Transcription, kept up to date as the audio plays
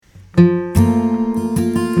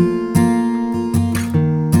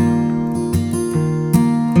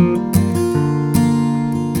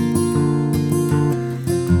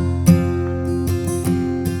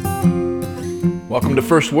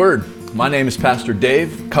First Word. My name is Pastor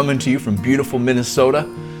Dave, coming to you from beautiful Minnesota.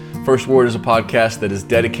 First Word is a podcast that is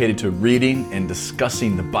dedicated to reading and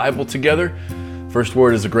discussing the Bible together. First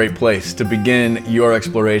Word is a great place to begin your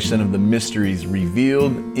exploration of the mysteries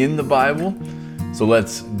revealed in the Bible. So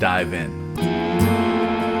let's dive in.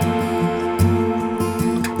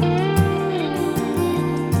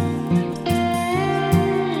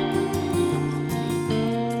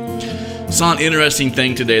 Saw an interesting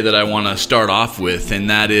thing today that I want to start off with, and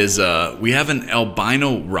that is we have an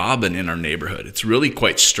albino robin in our neighborhood. It's really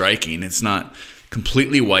quite striking. It's not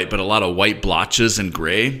completely white, but a lot of white blotches and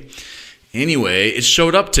gray. Anyway, it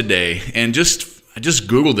showed up today, and I just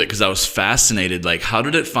Googled it because I was fascinated. Like, how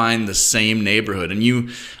did it find the same neighborhood?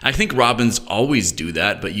 And I think robins always do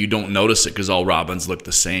that, but you don't notice it because all robins look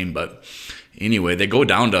the same. But anyway, they go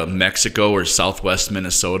down to Mexico or southwest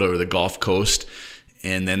Minnesota or the Gulf Coast,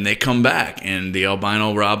 and then they come back, and the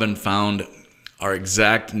albino robin found our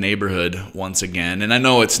exact neighborhood once again. And I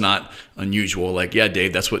know it's not unusual. Like, yeah,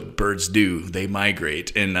 Dave, that's what birds do. They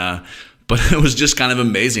migrate. But it was just kind of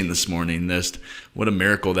amazing this morning. Just what a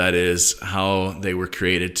miracle that is, how they were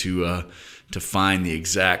created to find the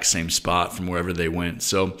exact same spot from wherever they went.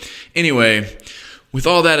 So anyway, with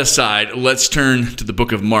all that aside, let's turn to the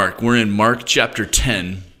book of Mark. We're in Mark chapter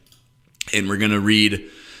 10, and we're going to read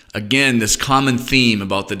again, this common theme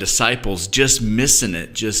about the disciples just missing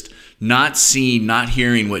it, just not seeing, not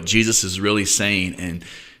hearing what Jesus is really saying. And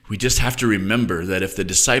we just have to remember that if the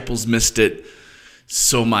disciples missed it,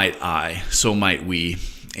 so might I, so might we.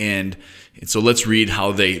 And so let's read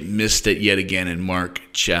how they missed it yet again in Mark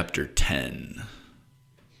chapter 10.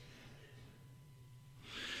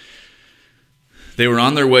 They were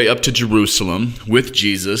on their way up to Jerusalem with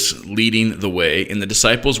Jesus leading the way, and the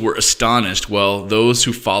disciples were astonished while those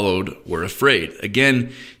who followed were afraid.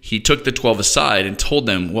 Again, he took the 12 aside and told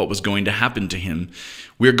them what was going to happen to him.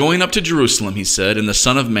 "We are going up to Jerusalem," he said, "and the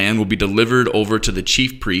Son of Man will be delivered over to the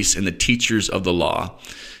chief priests and the teachers of the law.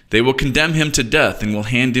 They will condemn him to death and will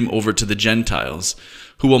hand him over to the Gentiles,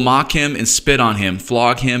 who will mock him and spit on him,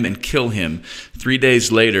 flog him and kill him. 3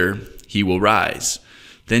 days later, he will rise."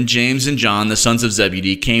 Then James and John, the sons of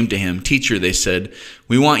Zebedee, came to him. "Teacher," they said,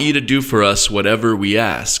 "we want you to do for us whatever we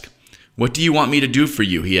ask." "What do you want me to do for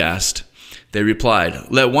you?" he asked. They replied,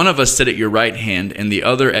 "Let one of us sit at your right hand and the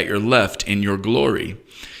other at your left in your glory."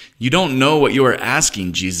 "You don't know what you are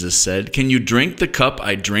asking," Jesus said. "Can you drink the cup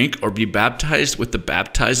I drink or be baptized with the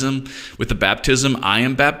baptism I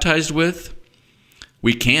am baptized with?"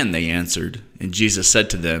 "We can," they answered. And Jesus said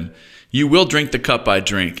to them, "You will drink the cup I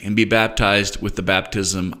drink and be baptized with the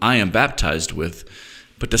baptism I am baptized with.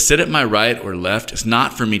 But to sit at my right or left is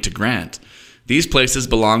not for me to grant. These places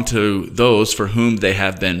belong to those for whom they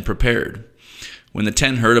have been prepared." When the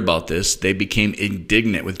 10 heard about this, they became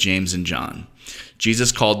indignant with James and John.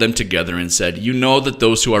 Jesus called them together and said, "You know that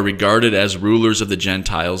those who are regarded as rulers of the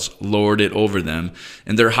Gentiles lord it over them,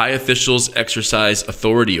 and their high officials exercise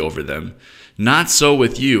authority over them. Not so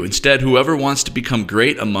with you. Instead, whoever wants to become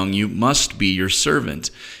great among you must be your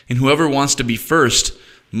servant, and whoever wants to be first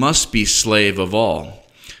must be slave of all.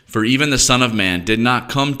 For even the Son of Man did not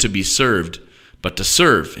come to be served, but to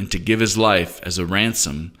serve and to give his life as a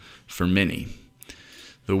ransom for many."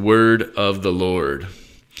 The word of the Lord.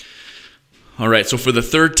 All right, so for the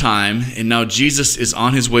third time, and now Jesus is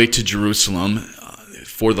on his way to Jerusalem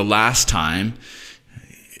for the last time.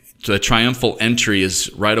 So the triumphal entry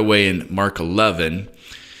is right away in Mark 11,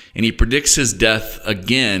 and he predicts his death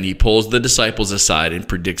again. He pulls the disciples aside and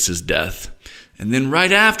predicts his death. And then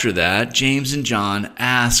right after that, James and John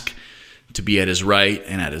ask to be at his right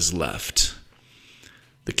and at his left.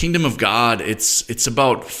 The kingdom of God, it's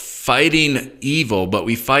about fighting evil, but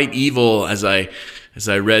we fight evil, as I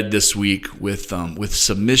read this week, with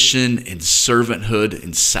submission and servanthood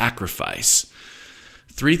and sacrifice.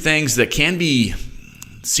 3 things that can be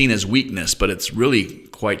seen as weakness, but it's really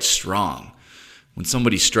quite strong. When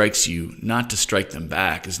somebody strikes you, not to strike them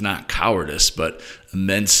back is not cowardice, but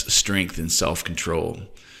immense strength and self-control.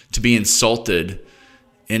 To be insulted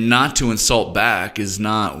and not to insult back is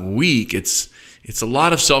not weak. It's a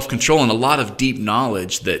lot of self-control and a lot of deep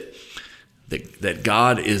knowledge that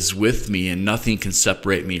God is with me and nothing can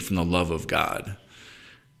separate me from the love of God.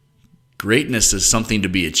 Greatness is something to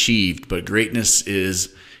be achieved, but greatness is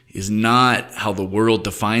not how the world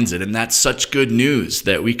defines it. And that's such good news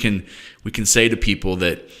that we can say to people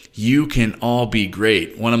that you can all be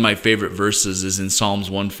great. One of my favorite verses is in Psalms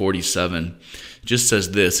 147. It just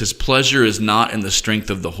says this: "His pleasure is not in the strength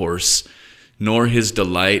of the horse, nor his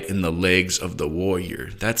delight in the legs of the warrior."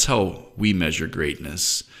 That's how we measure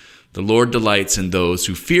greatness. The Lord delights in those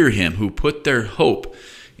who fear him, who put their hope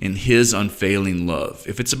in his unfailing love.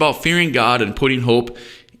 If it's about fearing God and putting hope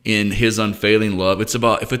in his unfailing love,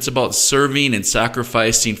 if it's about serving and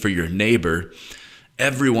sacrificing for your neighbor,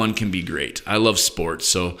 everyone can be great. I love sports,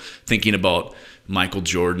 so thinking about Michael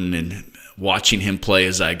Jordan and watching him play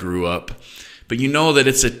as I grew up. But you know that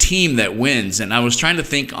it's a team that wins. And I was trying to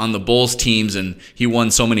think on the Bulls teams, and he won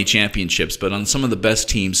so many championships, but on some of the best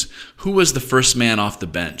teams, who was the first man off the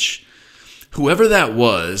bench? Whoever that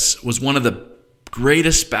was one of the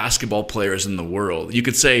greatest basketball players in the world. You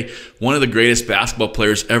could say one of the greatest basketball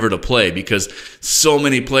players ever to play, because so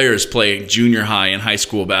many players play junior high and high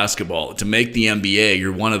school basketball. To make the NBA,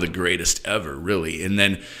 you're one of the greatest ever, really. And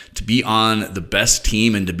then to be on the best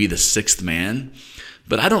team and to be the sixth man.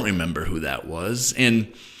 But I don't remember who that was.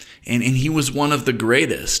 And he was one of the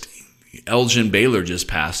greatest. Elgin Baylor just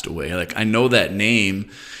passed away. Like, I know that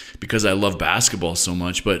name because I love basketball so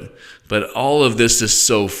much, but all of this is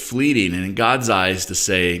so fleeting. And in God's eyes,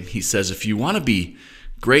 he says, if you want to be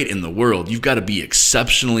great in the world, you've got to be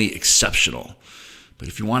exceptionally exceptional. But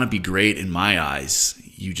if you want to be great in my eyes,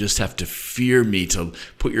 you just have to fear me, to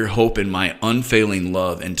put your hope in my unfailing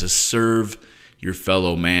love, and to serve your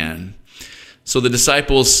fellow man. So the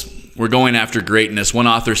disciples were going after greatness. One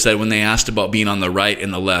author said when they asked about being on the right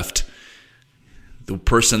and the left, the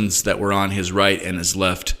persons that were on his right and his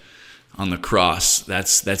left on the cross,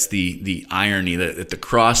 that's the irony, that the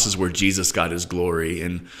cross is where Jesus got his glory,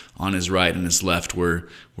 and on his right and his left were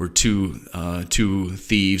two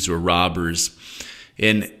thieves or robbers.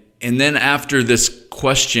 And then after this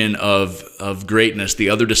question of greatness,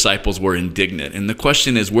 the other disciples were indignant. And the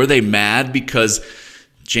question is, were they mad because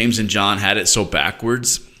James and John had it so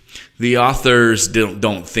backwards? The authors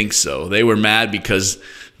don't think so. They were mad because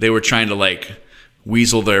they were trying to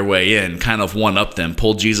weasel their way in, kind of one-up them,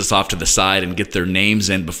 pull Jesus off to the side and get their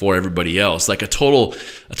names in before everybody else. Like a total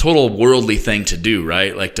worldly thing to do,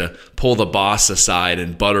 right? Like to pull the boss aside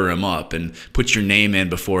and butter him up and put your name in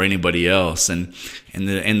before anybody else. And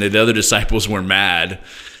the other disciples were mad,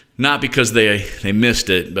 not because they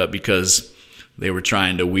missed it, but because they were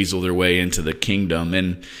trying to weasel their way into the kingdom.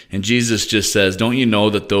 And Jesus just says, don't you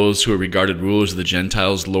know that those who are regarded rulers of the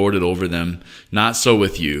Gentiles lord it over them? Not so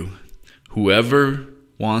with you. Whoever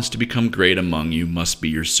wants to become great among you must be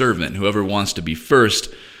your servant. Whoever wants to be first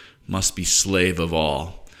must be slave of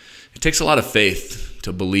all. It takes a lot of faith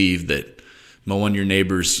to believe that mowing your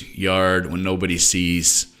neighbor's yard when nobody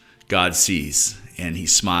sees, God sees, and he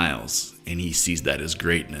smiles, and he sees that as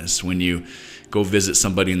greatness. When you go visit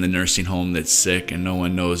somebody in the nursing home that's sick and no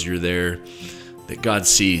one knows you're there, that God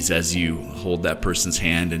sees as you hold that person's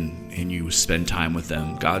hand and you spend time with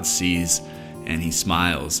them. God sees, and he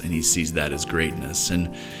smiles, and he sees that as greatness.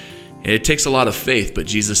 And it takes a lot of faith, but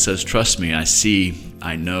Jesus says, trust me, I see,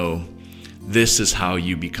 I know. This is how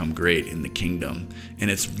you become great in the kingdom.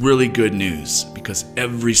 And it's really good news, because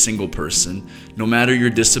every single person, no matter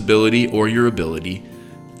your disability or your ability,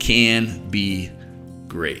 can be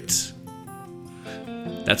great.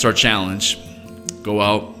 That's our challenge. Go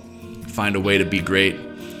out, find a way to be great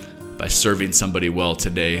by serving somebody well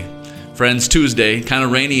today. Friends, Tuesday, kind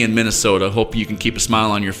of rainy in Minnesota. Hope you can keep a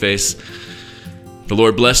smile on your face. The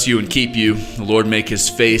Lord bless you and keep you. The Lord make his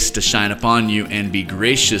face to shine upon you and be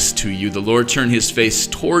gracious to you. The Lord turn his face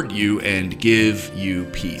toward you and give you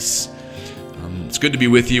peace. It's good to be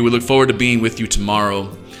with you. We look forward to being with you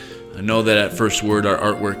tomorrow. I know that at First Word, our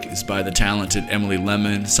artwork is by the talented Emily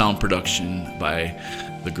Lemon, sound production by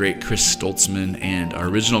the great Chris Stoltzman, and our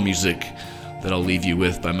original music that I'll leave you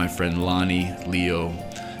with by my friend Lonnie Leo.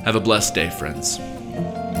 Have a blessed day, friends.